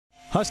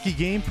Husky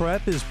Game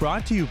Prep is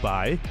brought to you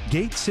by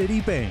Gate City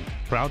Bank,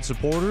 proud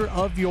supporter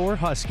of your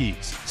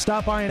Huskies.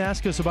 Stop by and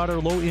ask us about our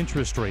low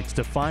interest rates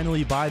to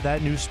finally buy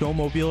that new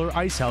snowmobile or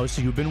ice house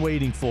you've been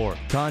waiting for.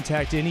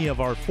 Contact any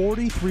of our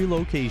 43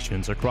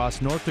 locations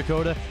across North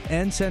Dakota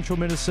and central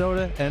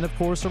Minnesota, and of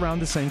course around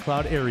the St.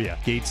 Cloud area.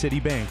 Gate City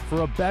Bank,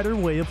 for a better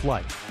way of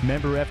life.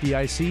 Member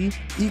FDIC,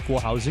 equal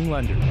housing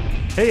lender.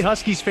 Hey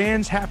Huskies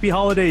fans, happy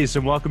holidays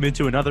and welcome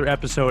into another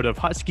episode of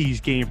Huskies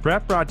Game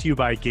Prep, brought to you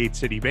by Gate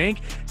City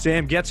Bank.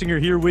 Sam Getzinger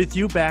here with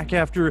you, back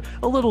after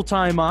a little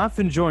time off,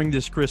 enjoying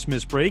this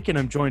Christmas break, and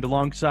I'm joined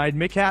alongside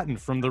Mick Hatton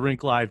from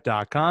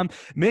therinklive.com.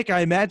 Mick, I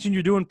imagine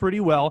you're doing pretty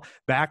well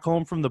back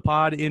home from the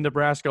pod in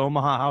Nebraska,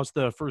 Omaha. How's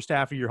the first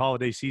half of your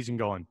holiday season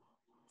going?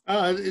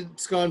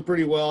 It's gone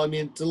pretty well. I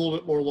mean, it's a little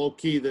bit more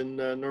low-key than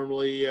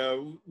normally.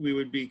 We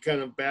would be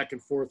kind of back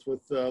and forth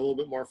with a little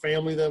bit more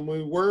family than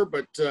we were,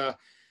 but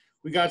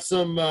we got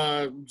some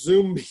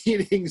Zoom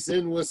meetings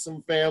in with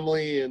some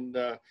family and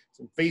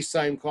some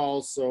FaceTime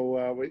calls,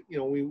 so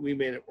we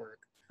made it work.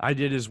 I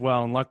did as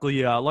well, and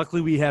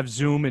luckily we have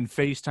Zoom and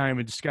FaceTime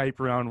and Skype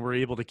around. We're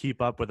able to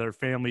keep up with our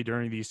family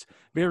during these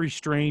very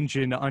strange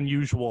and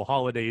unusual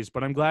holidays.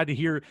 But I'm glad to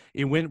hear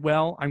it went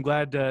well. I'm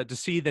glad to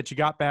see that you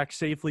got back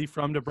safely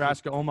from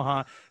Nebraska,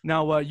 Omaha.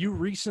 Now, you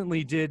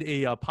recently did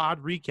a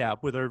pod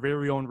recap with our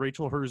very own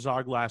Rachel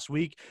Herzog last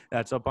week.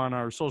 That's up on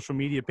our social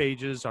media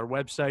pages, our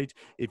website.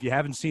 If you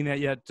haven't seen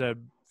that yet,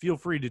 feel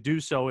free to do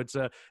so. It's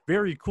a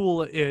very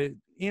cool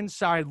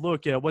inside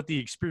look at what the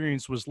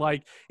experience was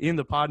like in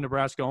the pod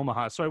Nebraska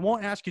Omaha. So I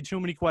won't ask you too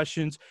many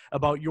questions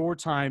about your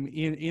time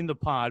in the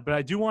pod, but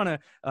I do want to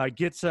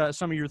get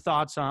some of your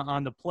thoughts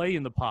on the play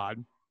in the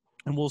pod.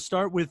 And we'll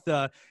start with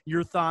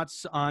your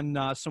thoughts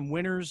on some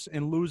winners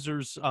and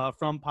losers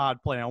from pod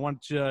play. I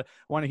want to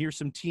hear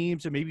some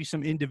teams and maybe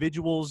some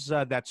individuals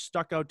that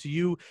stuck out to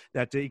you,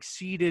 that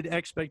exceeded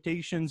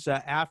expectations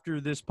after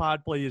this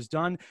pod play is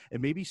done,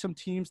 and maybe some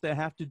teams that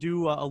have to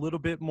do a little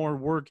bit more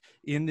work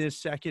in this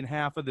second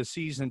half of the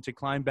season to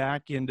climb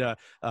back and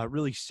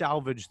really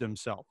salvage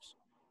themselves.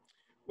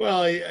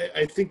 Well,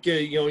 I think,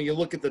 you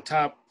look at the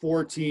top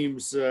four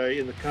teams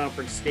in the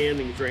conference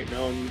standings right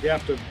now, and you'd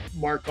have to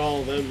mark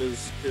all of them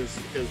as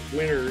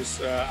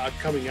winners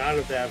coming out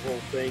of that whole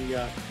thing.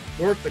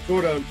 North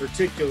Dakota in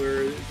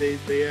particular,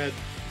 they had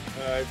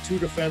two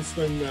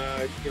defensemen,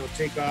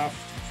 take off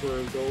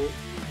for the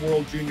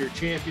World Junior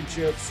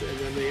Championships, and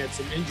then they had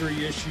some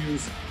injury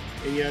issues,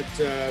 and yet,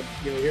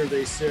 here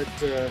they sit,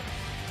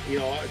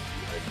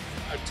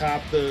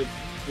 atop the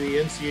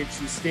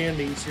NCHC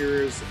standings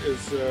here as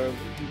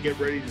we get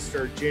ready to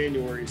start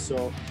January.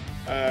 So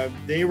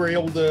they were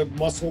able to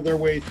muscle their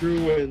way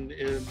through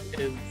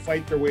and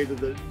fight their way to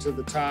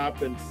the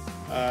top. And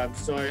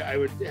so I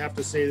would have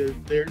to say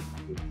that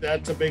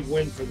that's a big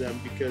win for them,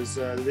 because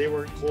they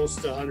weren't close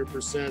to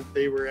 100%.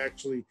 They were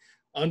actually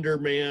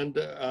undermanned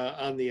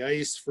on the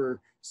ice for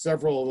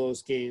several of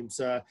those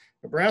games.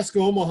 Nebraska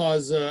Omaha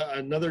is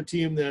another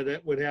team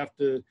that would have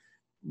to,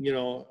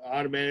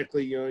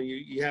 automatically,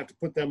 you have to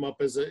put them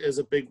up as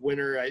a big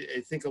winner.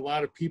 I think a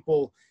lot of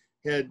people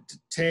had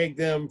tagged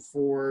them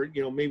for,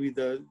 maybe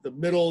the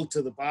middle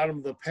to the bottom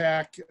of the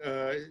pack,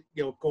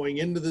 going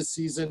into the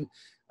season.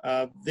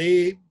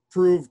 They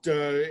proved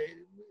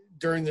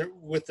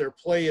with their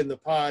play in the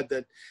pod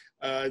that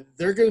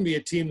they're going to be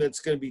a team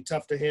that's going to be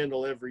tough to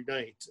handle every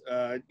night.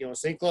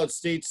 St. Cloud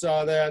State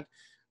saw that.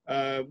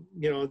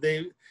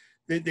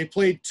 They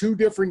played two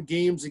different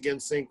games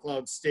against St.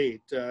 Cloud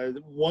State.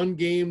 One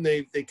game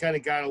they kind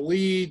of got a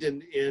lead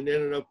and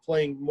ended up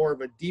playing more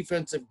of a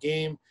defensive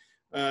game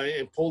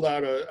and pulled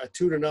out a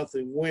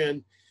 2-0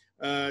 win.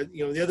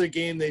 The other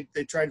game they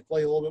tried to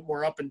play a little bit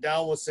more up and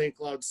down with St.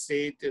 Cloud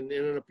State and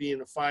ended up being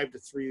a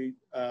 5-3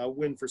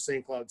 win for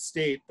St. Cloud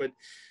State. But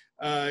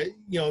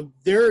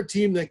they're a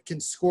team that can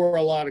score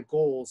a lot of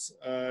goals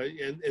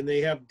and they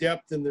have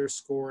depth in their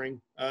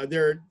scoring.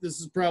 This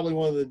is probably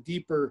one of the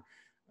deeper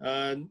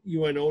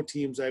UNO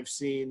teams I've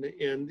seen,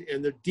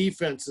 and their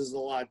defense is a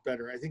lot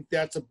better. I think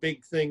that's a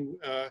big thing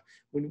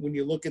when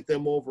you look at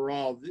them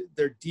overall.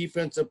 Their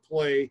defensive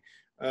play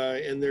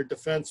and their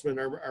defensemen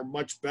are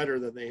much better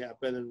than they have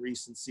been in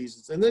recent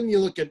seasons. And then you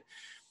look at,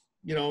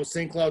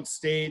 St. Cloud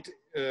State,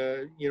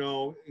 and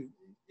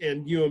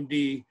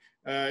UMD.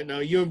 Now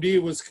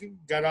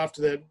UMD got off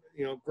to that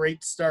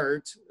great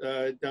start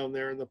down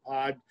there in the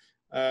pod.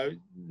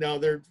 Now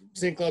they're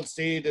St. Cloud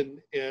State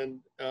and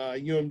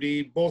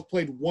UMD both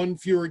played one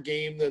fewer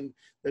game than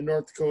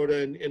North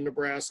Dakota and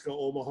Nebraska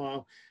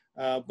Omaha,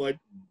 but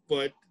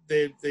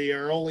they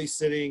are only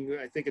sitting,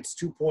 I think it's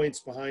 2 points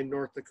behind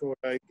North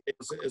Dakota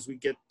as we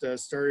get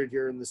started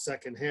here in the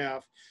second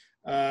half.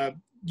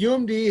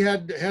 UMD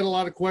had a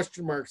lot of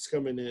question marks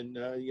coming in.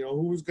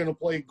 Who was going to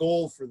play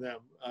goal for them?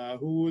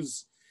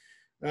 Who's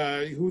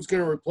going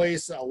to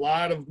replace a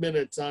lot of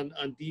minutes on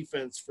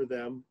defense for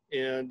them.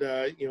 And,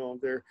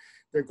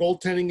 their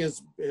goaltending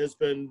has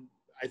been,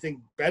 I think,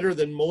 better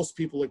than most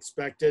people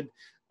expected.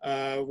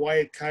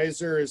 Wyatt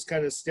Kaiser has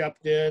kind of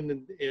stepped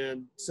in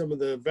and some of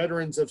the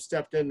veterans have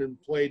stepped in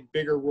and played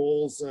bigger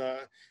roles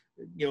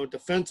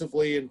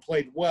defensively and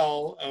played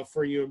well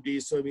for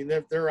UMD. So, I mean,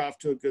 they're off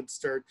to a good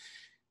start.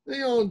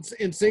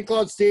 In St.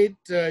 Cloud State,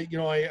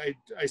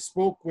 I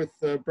spoke with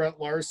Brett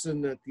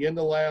Larson at the end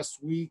of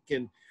last week,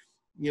 and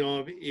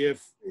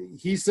if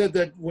he said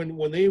that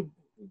when they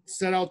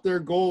set out their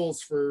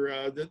goals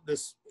for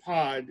this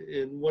pod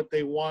and what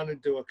they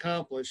wanted to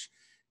accomplish,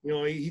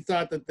 he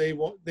thought that they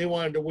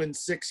wanted to win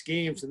 6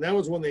 games, and that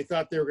was when they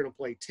thought they were going to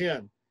play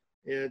 10,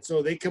 and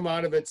so they come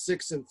out of it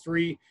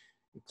 6-3,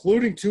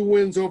 including 2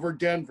 wins over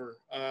Denver,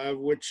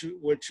 which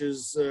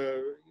was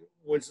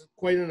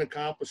quite an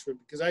accomplishment,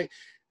 because I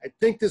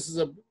think this is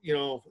a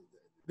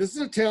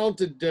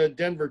talented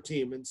Denver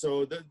team. And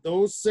so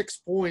those 6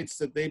 points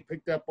that they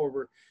picked up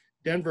over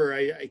Denver,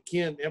 I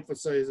can't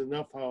emphasize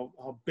enough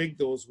how big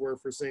those were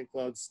for St.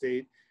 Cloud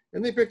State.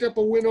 And they picked up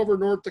a win over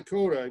North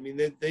Dakota. I mean,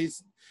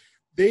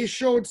 they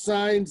showed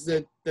signs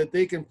that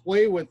they can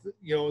play with,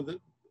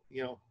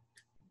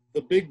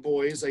 the big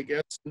boys, I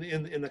guess,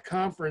 in the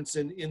conference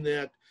in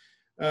that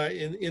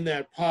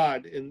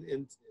pod.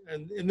 And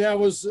that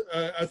was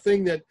a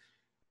thing that,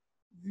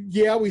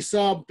 we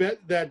saw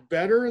that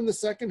better in the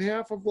second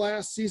half of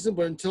last season,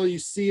 but until you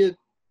see it,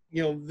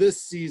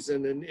 this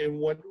season and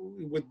what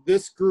with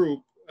this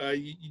group,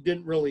 you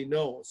didn't really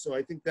know. So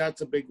I think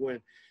that's a big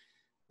win.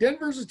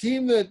 Denver's a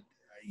team that,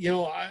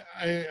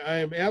 I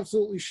am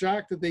absolutely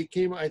shocked that they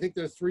came. I think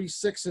they're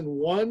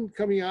 3-6-1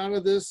 coming out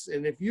of this.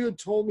 And if you had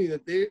told me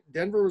that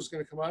Denver was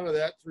going to come out of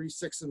that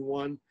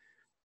 3-6-1,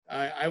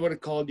 I would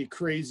have called you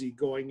crazy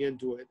going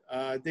into it.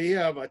 They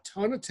have a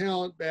ton of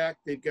talent back.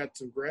 They've got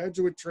some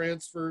graduate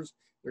transfers.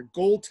 Their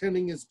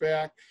goaltending is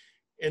back.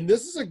 And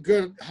this is a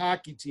good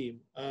hockey team.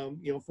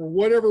 For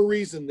whatever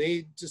reason,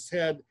 they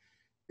had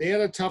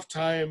a tough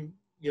time,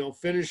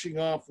 finishing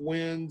off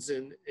wins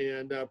and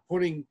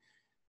putting,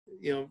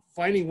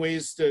 finding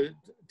ways to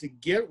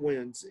get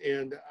wins.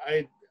 And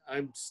I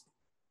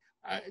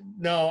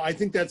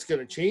think that's going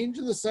to change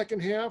in the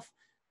second half.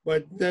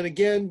 But then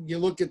again, you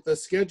look at the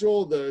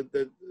schedule.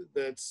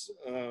 It's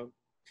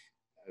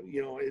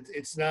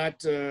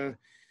not an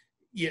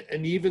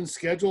even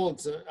schedule.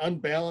 It's an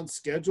unbalanced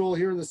schedule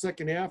here in the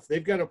second half.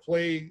 They've got to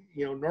play,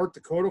 North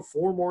Dakota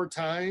 4 more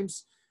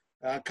times.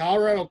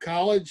 Colorado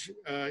College,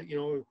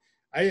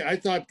 I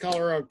thought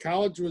Colorado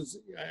College was.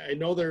 I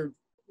know they're,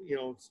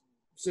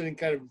 sitting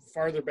kind of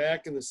farther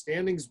back in the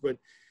standings, but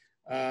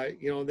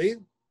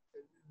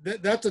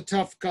that's a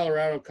tough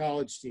Colorado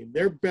College team.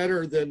 They're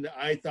better than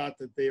I thought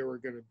that they were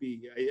going to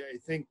be. I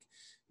think,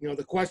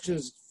 the question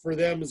is for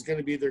them is going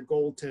to be their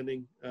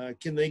goaltending.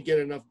 Can they get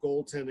enough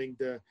goaltending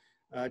to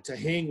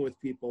hang with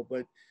people?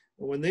 But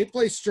when they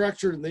play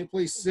structured and they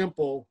play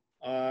simple,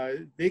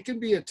 they can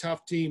be a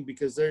tough team,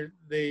 because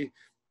they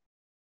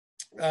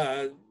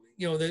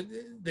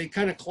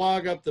kind of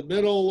clog up the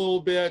middle a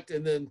little bit,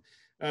 and then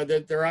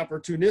that they're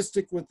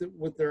opportunistic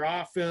with their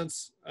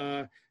offense.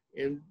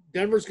 And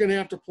Denver's going to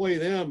have to play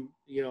them,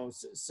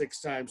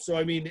 6 times. So,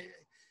 I mean,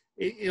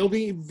 it'll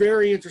be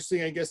very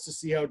interesting, I guess, to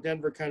see how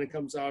Denver kind of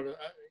comes out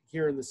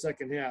here in the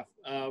second half.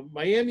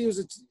 Miami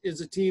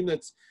is a team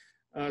that's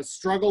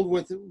struggled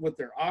with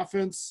their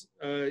offense,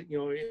 in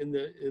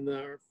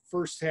the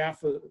first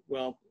half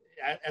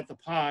at the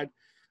pod.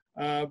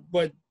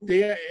 But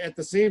they, at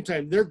the same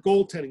time, their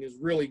goaltending is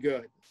really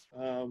good.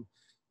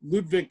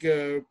 Ludwig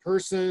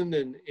Persson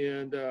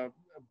and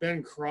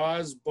Ben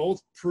Cross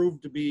both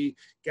proved to be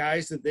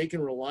guys that they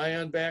can rely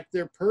on back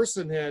there.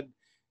 Persson had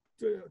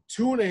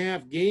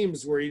 2.5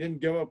 games where he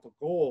didn't give up a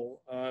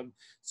goal.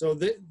 So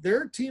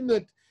they're a team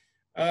that,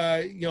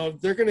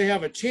 they're going to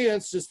have a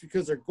chance just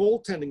because their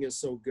goaltending is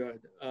so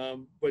good.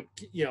 But,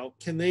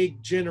 can they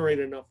generate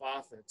enough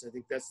offense? I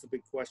think that's the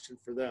big question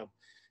for them.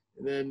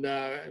 And then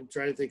I'm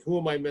trying to think, who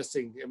am I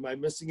missing? Am I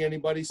missing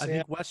anybody, Sam? I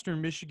think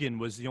Western Michigan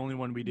was the only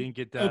one we didn't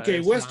get. Okay,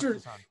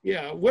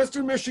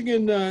 Western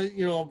Michigan,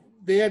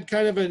 they had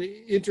kind of an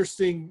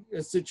interesting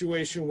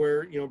situation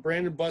where,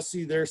 Brandon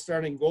Bussey, their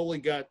starting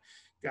goalie, got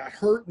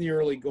hurt in the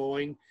early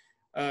going,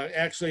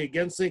 actually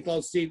against St.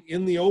 Cloud State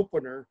in the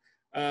opener.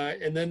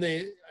 And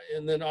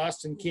then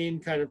Austin Kane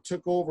kind of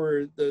took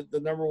over the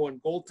number 1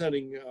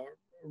 goaltending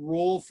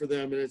role for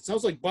them, and it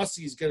sounds like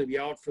Bussey is going to be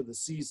out for the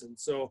season.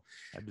 So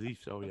I believe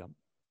so, yeah.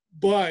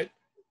 But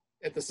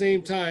at the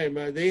same time,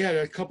 they had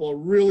a couple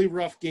of really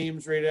rough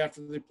games right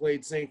after they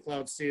played St.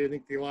 Cloud State. I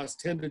think they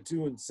lost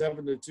 10-2 and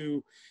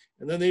 7-2,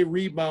 and then they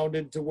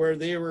rebounded to where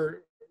they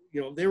were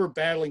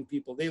battling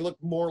people. They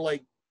looked more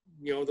like,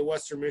 the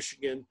Western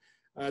Michigan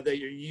that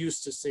you're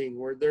used to seeing,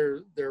 where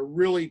they're a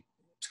really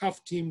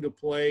tough team to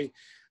play.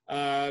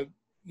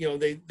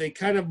 They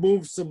kind of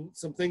moved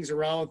some things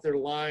around with their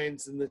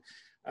lines, and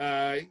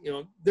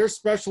their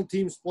special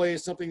teams play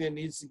is something that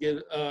needs to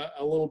get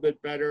a little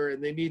bit better,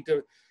 and they need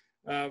to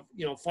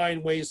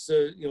find ways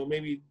to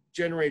maybe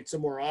generate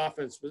some more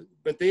offense.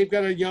 But they've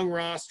got a young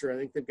roster. I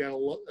think they've got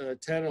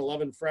 10,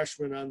 11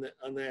 freshmen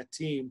on that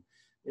team,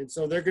 and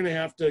so they're going to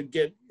have to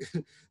get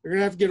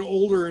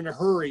older in a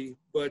hurry.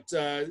 But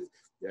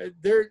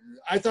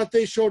I thought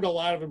they showed a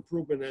lot of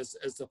improvement as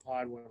the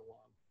pod went along.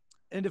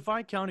 And if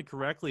I counted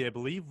correctly, I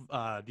believe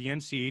the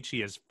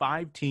NCHC has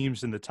 5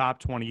 teams in the top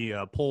 20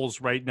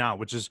 polls right now,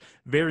 which is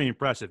very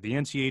impressive. The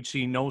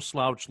NCHC, no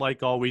slouch,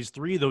 like always.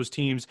 3 of those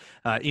teams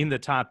in the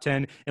top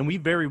 10, and we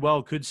very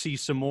well could see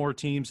some more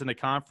teams in the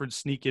conference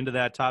sneak into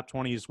that top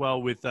 20 as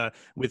well.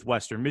 With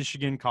Western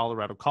Michigan,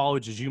 Colorado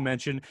College, as you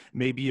mentioned,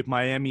 maybe if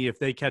Miami, if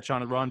they catch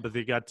on a run, but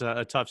they got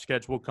a tough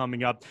schedule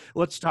coming up.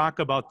 Let's talk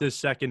about this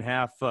second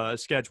half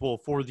schedule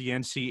for the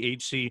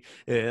NCHC.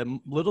 A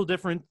little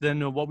different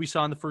than what we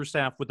saw in the first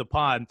half with the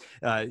pod.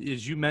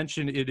 As you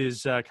mentioned, it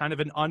is kind of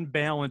an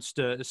unbalanced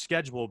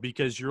schedule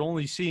because you're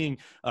only seeing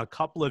a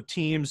couple of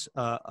teams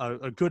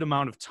a good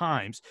amount of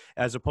times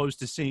as opposed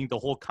to seeing the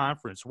whole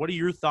conference. What are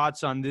your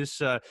thoughts on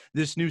this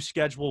new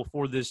schedule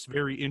for this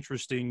very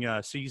interesting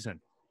season?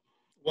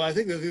 Well, I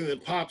think the thing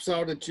that pops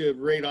out at you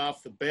right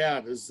off the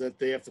bat is that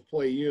they have to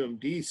play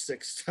UMD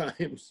 6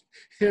 times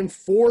and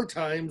 4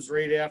 times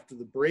right after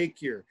the break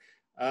here.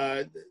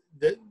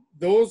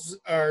 Those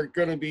are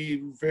going to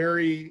be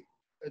very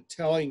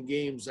telling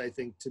games, I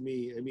think, to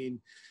me. I mean,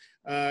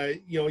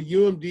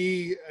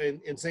 UMD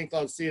and St.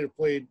 Cloud State have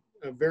played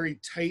very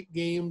tight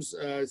games.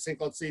 St.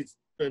 Cloud State's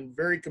been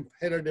very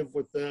competitive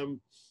with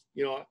them.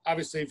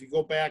 Obviously, if you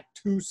go back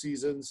 2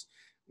 seasons,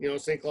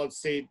 St. Cloud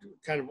State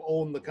kind of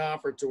owned the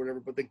conference or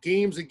whatever, but the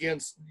games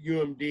against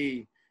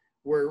UMD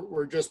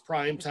were just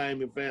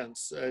primetime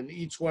events. And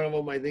each one of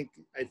them, I think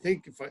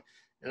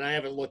and I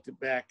haven't looked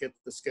back at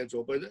the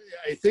schedule, but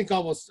I think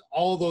almost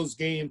all those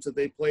games that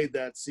they played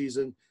that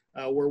season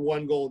were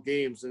 1-goal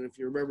games. And if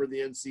you remember the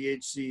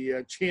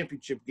NCHC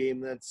championship game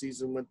that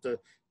season went to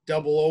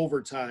double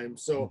overtime.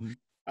 So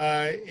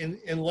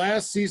in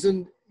last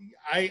season,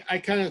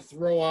 I kind of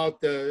throw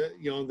out the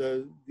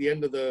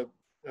end of the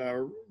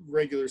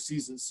regular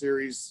season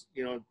series.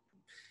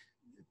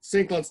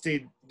 St. Cloud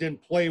State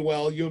didn't play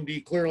well.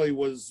 UMD clearly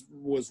was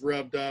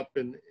revved up,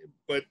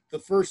 but the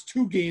first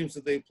 2 games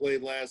that they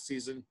played last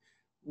season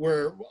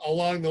were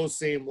along those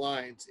same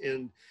lines.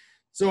 And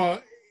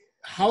so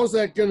how's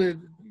that going to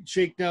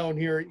shake down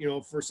here,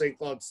 for St.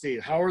 Cloud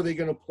State? How are they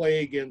going to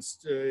play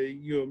against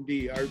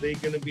UMD? Are they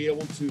going to be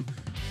able to,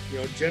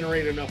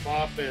 generate enough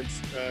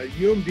offense?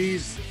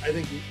 UMD's, I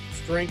think,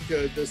 strength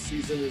this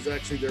season is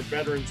actually their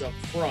veterans up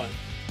front.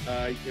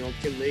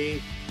 Can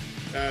they,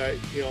 and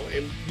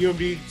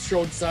UMD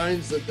showed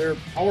signs that their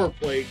power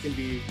play can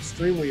be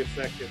extremely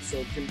effective.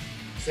 So can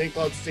St.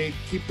 Cloud State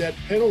keep that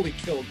penalty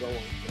kill going?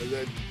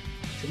 That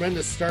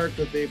tremendous start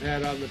that they've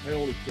had on the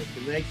penalty kill.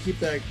 Can they keep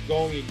that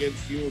going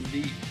against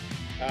UMD?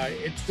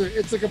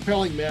 It's a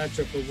compelling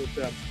matchup with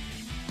them.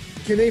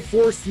 Can they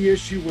force the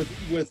issue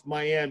with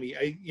Miami?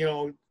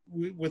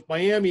 With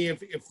Miami,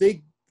 if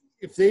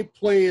they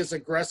play as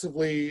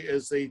aggressively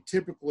as they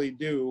typically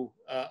do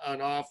on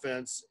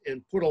offense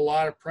and put a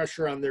lot of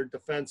pressure on their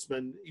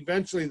defensemen,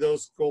 eventually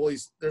those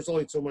goalies, there's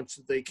only so much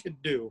that they can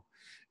do.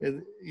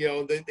 And,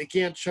 they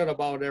can't shut them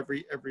out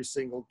every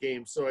single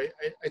game. So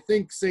I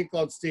think St.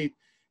 Cloud State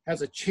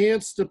has a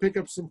chance to pick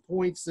up some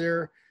points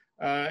there.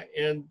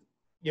 And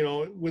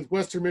with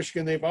Western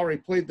Michigan, they've already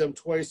played them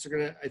twice.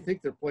 I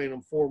think they're playing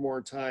them 4 more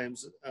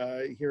times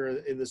here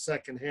in the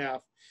second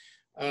half.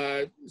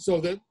 So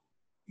that,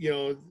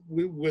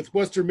 with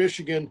Western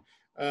Michigan,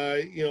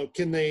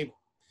 can they,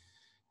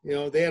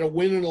 they had a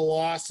win and a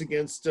loss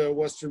against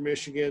Western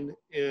Michigan,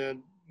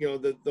 and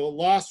the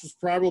loss was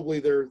probably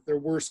their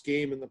worst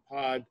game in the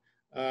pod.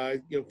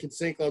 Can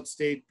St. Cloud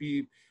State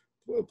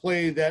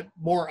play that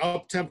more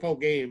up-tempo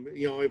game?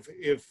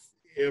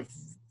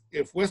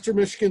 If Western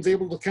Michigan's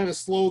able to kind of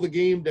slow the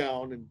game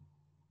down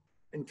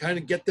and kind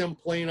of get them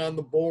playing on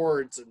the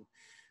boards and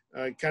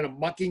kind of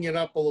mucking it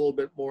up a little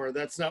bit more,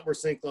 that's not where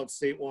St. Cloud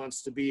State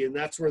wants to be, and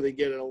that's where they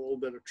get in a little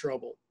bit of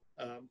trouble.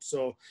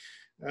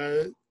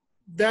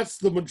 That's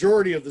the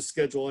majority of the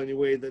schedule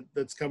anyway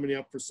that's coming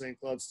up for St.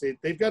 Cloud State.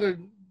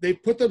 They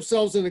put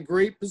themselves in a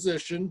great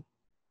position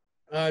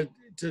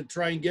to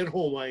try and get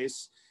home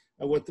ice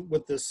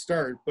with this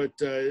start, but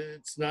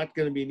it's not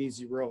going to be an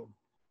easy road.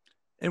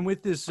 And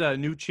with this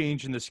new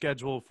change in the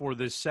schedule for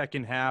this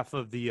second half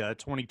of the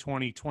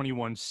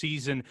 2020-21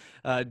 season,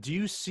 do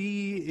you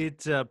see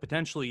it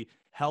potentially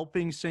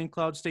helping St.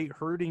 Cloud State,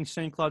 hurting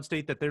St. Cloud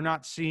State, that they're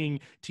not seeing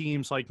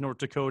teams like North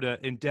Dakota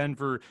and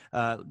Denver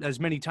as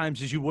many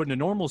times as you would in a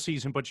normal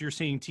season, but you're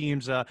seeing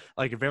teams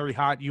like a very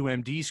hot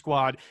UMD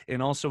squad and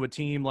also a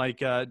team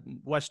like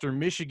Western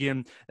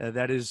Michigan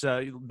that has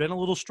been a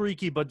little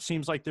streaky, but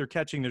seems like they're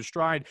catching their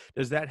stride.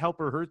 Does that help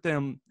or hurt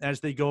them as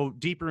they go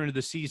deeper into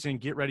the season,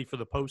 get ready for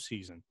the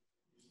postseason?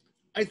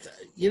 I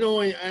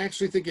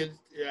actually think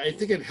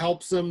it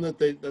helps them that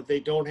they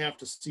don't have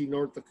to see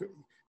North Dakota.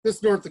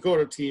 This North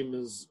Dakota team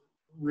is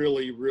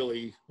really,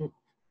 really,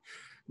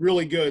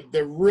 really good.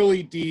 They're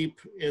really deep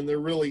and they're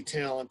really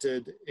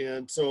talented.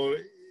 And so,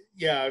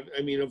 yeah,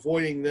 I mean,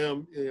 avoiding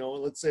them,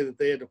 let's say that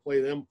they had to play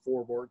them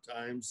 4 more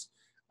times,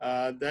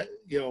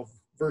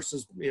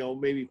 versus,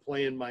 maybe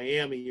playing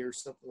Miami or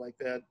something like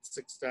that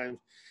 6 times,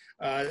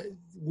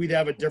 we'd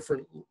have a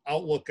different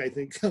outlook, I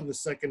think, on the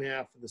second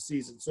half of the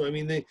season. So, I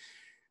mean,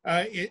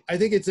 I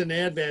think it's an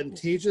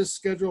advantageous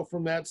schedule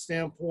from that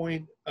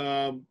standpoint.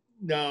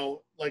 Now,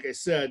 like I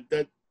said,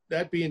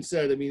 that being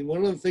said, I mean,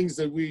 one of the things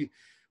that we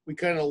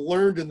kind of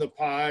learned in the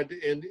pod,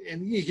 and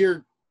you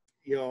hear,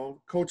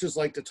 coaches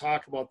like to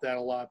talk about that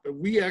a lot, but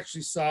we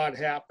actually saw it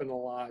happen a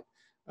lot.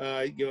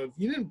 If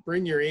you didn't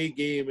bring your A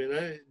game, and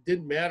it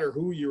didn't matter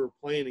who you were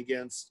playing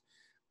against,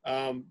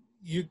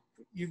 you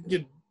can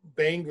get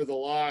banged with a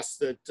loss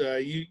that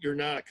you're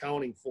not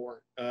accounting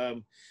for.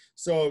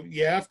 So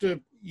you have to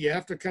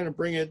kind of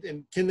bring it,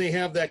 and can they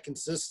have that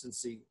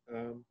consistency?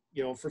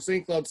 For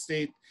St. Cloud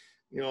State,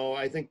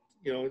 I think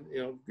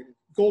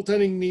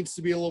goaltending needs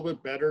to be a little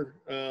bit better,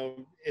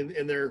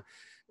 and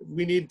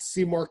we need to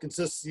see more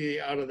consistency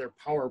out of their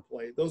power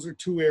play. Those are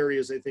two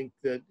areas I think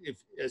that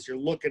as you're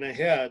looking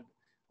ahead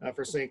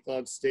for St.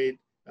 Cloud State,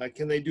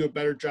 can they do a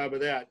better job of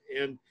that?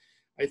 And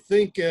I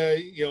think,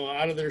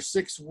 out of their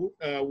 6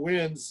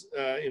 wins,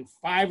 in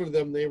 5 of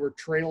them, they were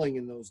trailing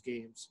in those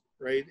games,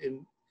 right?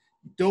 And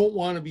you don't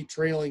want to be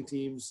trailing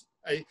teams.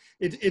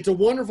 It's a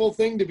wonderful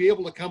thing to be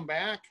able to come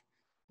back,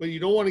 but you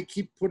don't want to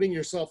keep putting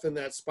yourself in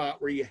that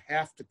spot where you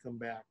have to come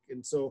back.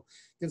 And so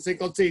let's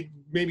say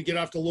maybe get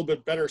off to a little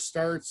bit better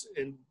starts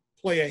and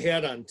play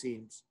ahead on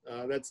teams.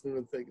 That's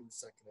another thing in the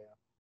second half.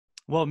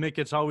 Well, Mick,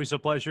 it's always a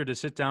pleasure to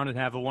sit down and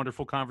have a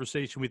wonderful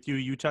conversation with you.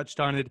 You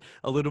touched on it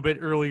a little bit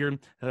earlier.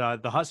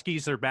 The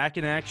Huskies are back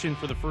in action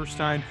for the first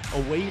time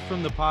away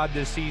from the pod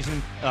this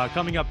season.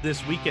 Coming up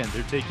this weekend,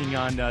 they're taking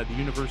on the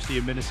University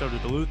of Minnesota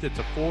Duluth. It's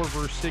a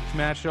 4-versus-6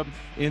 matchup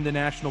in the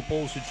national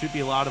polls. It should be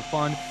a lot of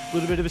fun. A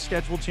little bit of a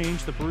schedule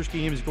change. The first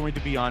game is going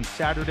to be on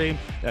Saturday.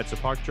 That's a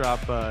puck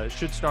drop.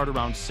 Should start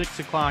around 6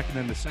 o'clock, and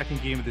then the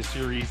second game of the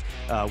series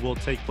will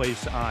take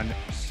place on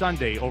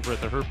Sunday over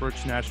at the Herb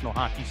Brooks National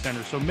Hockey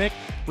Center. So, Mick,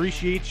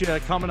 appreciate you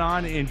coming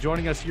on and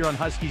joining us here on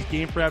Huskies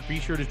Game Prep. Be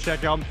sure to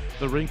check out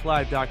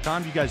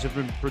therinklive.com. You guys have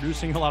been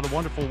producing a lot of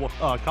wonderful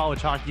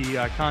college hockey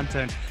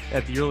content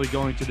at the early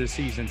going to this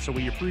season. So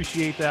we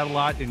appreciate that a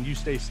lot, and you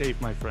stay safe,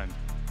 my friend.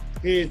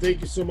 Hey, thank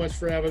you so much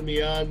for having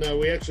me on.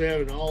 We actually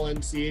have an all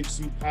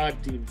NCHC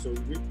pod team, so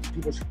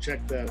people should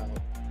check that out.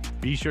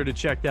 Be sure to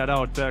check that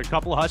out. A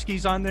couple of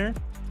Huskies on there?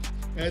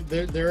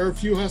 There are a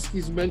few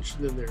Huskies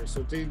mentioned in there,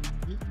 so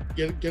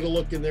get a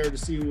look in there to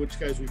see which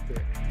guys we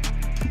pick.